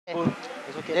Cool.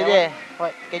 It's okay. JJ,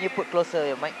 what? Can you put closer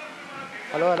your mic?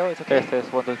 Hello, it's okay.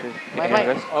 Test, 1, 2, 3. My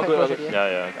mic. All good, all good.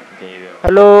 Yeah, can you hear?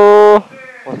 Hello.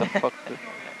 What the fuck?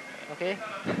 Okay.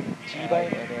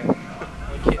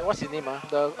 Okay, what's his name?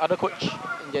 The other coach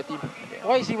in their team.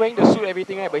 Why is he wearing the suit,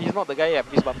 everything, right? But he's not the guy at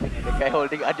fist bumping. The guy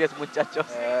holding adios muchachos.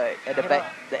 At the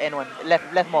back, the end one.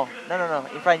 Left more. No.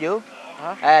 In front you.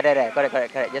 There.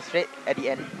 Correct. Just straight at the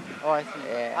end. Oh, I see.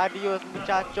 Yeah. Adios,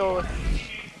 muchachos.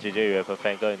 JJ, you have a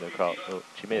fan girl in the crowd. Oh,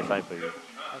 she made a sign for you.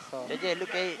 I saw. JJ,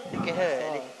 look at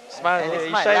her. Smile.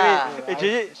 Smile Hey, lah. JJ.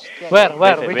 Where?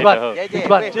 Wait Which one? for her. JJ, Which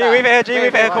one? wave lah. Wave at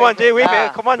her. Come on, Jay. Wave at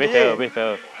her. Come on, Jay. Wait for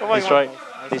her. Come on.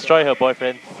 Destroy her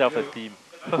boyfriend's self-esteem.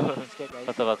 Scared,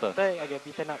 guys. Faster. I get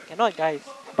beaten up. Cannot, guys.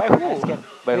 By who?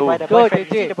 By who? By the Go, boyfriend. JJ.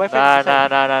 You see the boyfriend?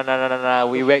 Nah.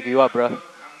 We wake you up, bro.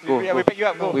 Go. We back you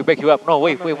up. Go. We back you up. No,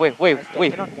 wait.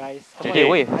 Cannot, guys. JJ,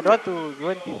 wait. I don't want to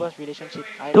ruin people's relationship.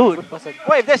 I'm Dude. a good person.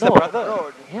 What if that's the brother?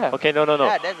 No. Yeah. Okay, no.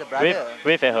 Yeah, that's the brother.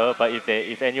 Wave at her, but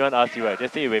if anyone asks you, right,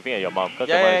 just say you're waving at your mom, because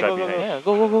Yeah, your mom go, is right behind. Yeah,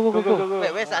 go.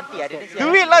 Wait, where's auntie? I didn't see.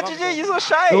 Do it lah, JJ. You're so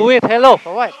shy. Do it. Hello.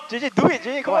 For what? JJ, do it,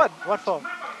 JJ. Come on. What for?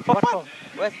 For fun.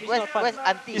 Where's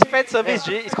auntie? It's fan service,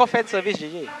 JJ. It's called fan service,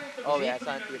 JJ. Oh, yeah, it's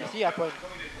auntie. You see, I point.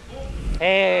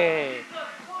 Hey.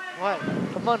 What?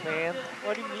 Come on, man.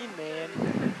 What do you mean, man?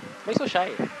 Why so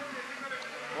shy?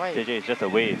 Why? JJ, it's just a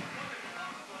wave.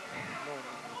 No.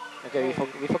 Okay,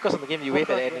 we focus on the game. You wave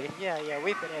at the end, okay? Yeah,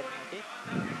 wave at the end, okay?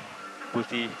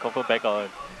 Pussy, confirm back on.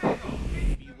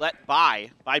 Be let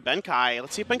by benkai.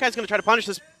 Let's see if benkai's going to try to punish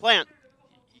this plant.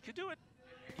 He could do it.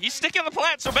 He's sticking the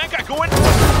plant, so benkai going.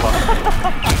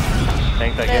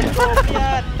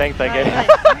 Thanks again.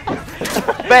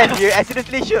 Ben, you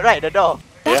accidentally shoot right the door.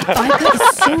 That biker is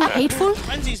so hateful.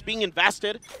 Frenzy's being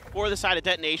invested for the side of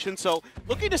Detonation, so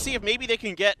looking to see if maybe they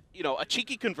can get, a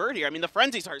cheeky convert here. I mean, the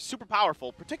Frenzies are super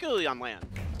powerful, particularly on land.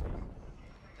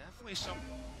 Definitely some.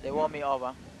 They want me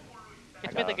over.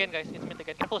 It's mid again, guys. It's mid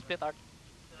again. Careful split art.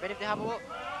 When if they have a walk?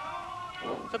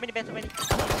 So many.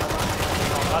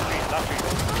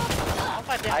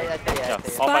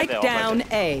 Spike down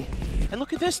A. And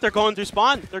look at this, they're going through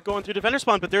spawn. They're going through defender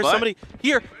spawn, but there's somebody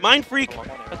here. Mindfreak.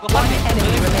 Let's go. One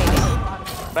enemy remaining.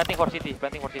 Planting for city.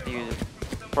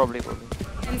 Probably.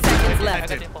 10 seconds left.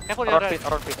 Careful, around pit.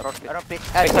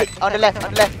 Pit. On the left.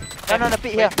 No,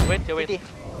 pit here. Wait.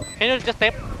 Can you just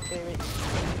tap? Wait.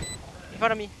 In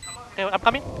front of me. Okay, I'm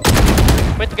coming.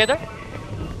 Wait together.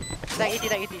 Like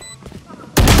 80.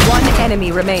 One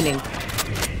enemy remaining.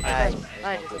 Nice.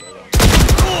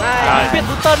 Pit,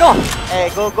 buta no. Hey,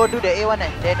 go do the A1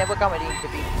 They never come at the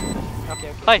B.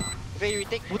 Okay. Hai, Wait, we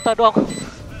take. buta doang.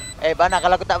 Bana,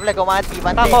 kalau aku tak boleh kau mati.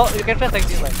 You can flash like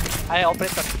this, right? I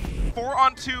operate.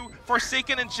 4-on-2,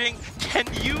 Forsaken and Jinggg. Can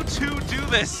you two do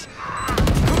this?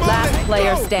 Last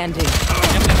player standing.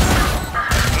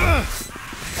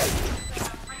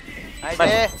 Nice.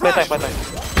 Play time.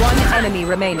 One enemy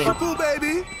remaining. Nice,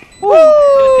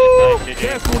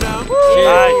 JJ.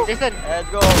 Nice. Jason, let's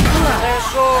go.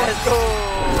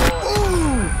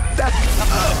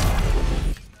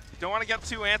 Don't want to get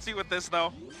too antsy with this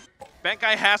though.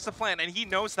 Benkai has to plan, and he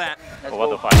knows that. Let's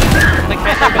What go. the fuck?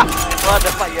 What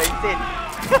the fuck? You're insane.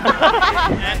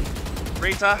 And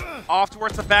Rita off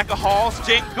towards the back of halls.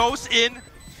 Jinggg goes in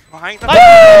behind the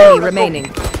Enemy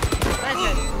remaining.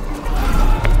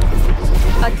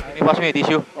 Pass me a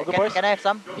tissue. Okay, boys. Can I have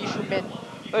some? Tissue man.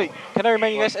 Hey, can I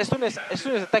remind you guys, as soon as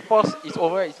the tech pause is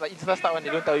over, it's like instant start when they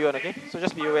don't tell you on, okay? So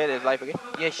just be aware that it's live, okay?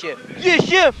 Yeah, sure.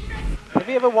 Have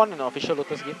you ever won an official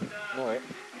Lotus game? No, right?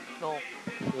 No.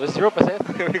 It was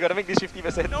 0%. We gotta make this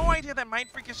 50%. No idea that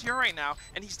Mindfreak is here right now,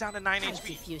 and he's down to 9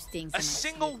 HP. A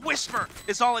single whisper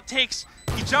is all it takes.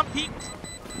 He jump peeked.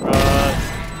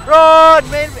 Run,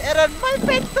 man! Aaron, my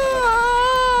pencil!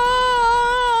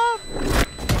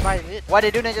 What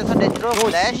they do now just on that drone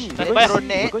flash? They drone We're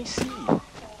net. going C.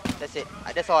 That's it.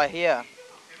 That's all I hear.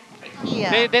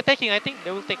 They're taking, I think.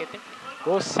 They will take, I think.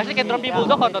 Go C. Actually, can drop me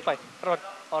bulldog or not fight? Run.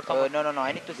 Or someone. No.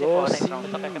 I need to save Go for next see. round.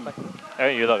 Okay, I can fight.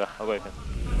 Aaron, you look. I'll go with him.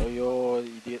 Oh, yo,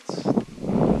 idiots.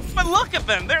 But look at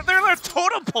them. They're their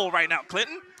totem pole right now,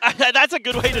 Clinton. That's a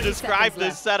good way to describe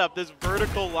this setup, this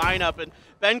vertical lineup. And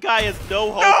benkai has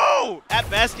no hope. No! At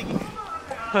best, he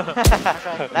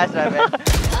That's right, man.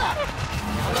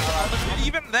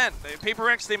 Even then, the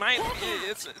paperrex, they might.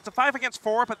 It's a 5 against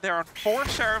 4, but there are 4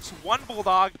 sheriffs, 1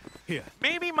 bulldog. Here.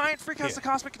 Maybe Mindfreak has the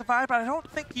cosmic divide, but I don't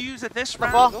think you use it this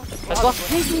round. Let's go.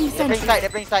 They're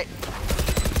playing side.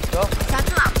 Go.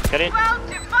 Get in.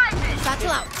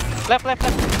 Left.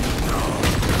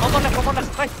 One more left.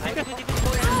 Right.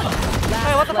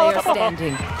 Hey, what the Player fuck?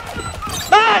 standing.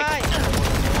 Nice!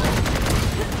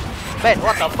 Ben,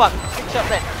 what the fuck? Good shot,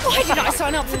 Ben. Why did I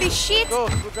sign up for this shit? Go,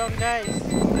 good round, guys.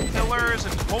 Pillars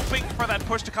and hoping for that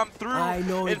push to come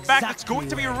through. In fact, it's going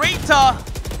to be Rita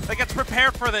that gets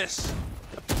prepared for this.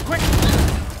 Quick.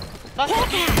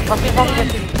 Okay,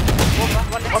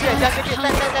 just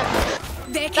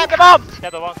left. Get the bomb!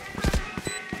 Get the one.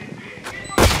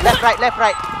 Left, right.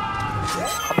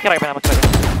 I'm kidding, man. I'm kidding.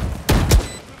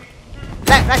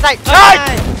 Left, right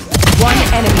side. One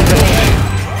enemy remaining.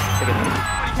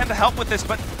 He can to help with this,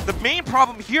 but the main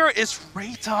problem here is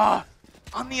Rita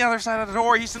on the other side of the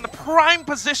door. He's in the prime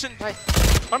position.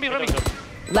 Run me.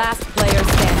 Last player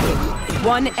standing.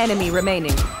 One enemy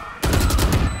remaining.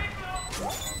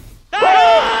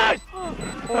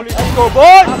 Holy shit, go boy!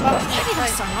 Why did I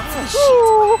sign up for this shit?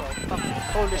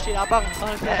 Holy shit, abang.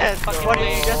 What did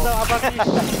you just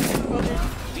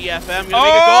DFM gonna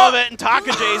make a go of it, and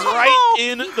Takajay's right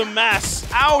in the mess.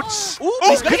 Ouch! Ooh,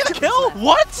 he's gonna get a kill.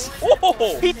 What?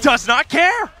 Oh. He does not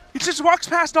care. He just walks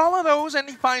past all of those and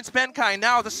he finds benkai.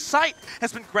 Now the site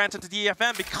has been granted to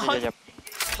DFM because...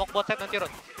 Smoke bot side nanti Ron.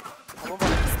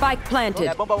 Spike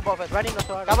planted. Bomb first. Running.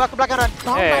 Kamu ke belakang, Ron.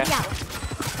 Yeah.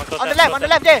 On the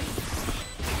left, Jay.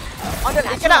 On the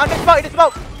smoke, in the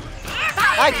smoke.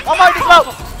 Nice. One more in the smoke.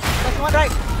 That's one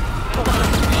right.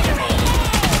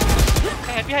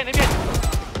 Hey, behind.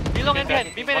 Be long and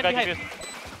behind. Be behind and behind.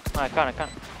 I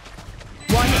can't.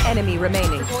 One enemy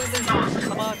remaining.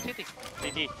 Sama City.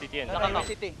 CT.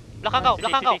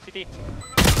 Belakang kau. CT.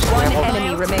 One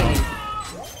enemy remaining.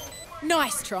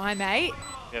 Nice try, mate.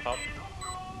 Yeah, foul.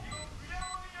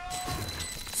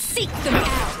 Seek them out.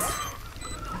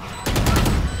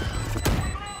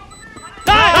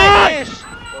 Nice!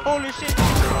 Holy shit.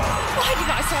 Why did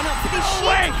I sign up for this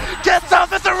shit? Gets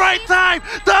off at the right time.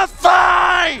 The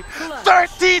fight!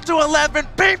 13-11,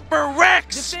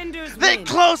 paperrex. They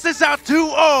close this out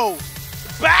 2-0.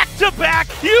 Back-to-back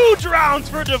huge rounds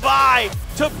for Divide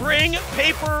to bring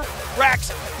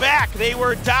paperrex back. They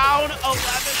were down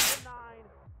 11-9,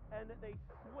 and they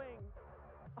swing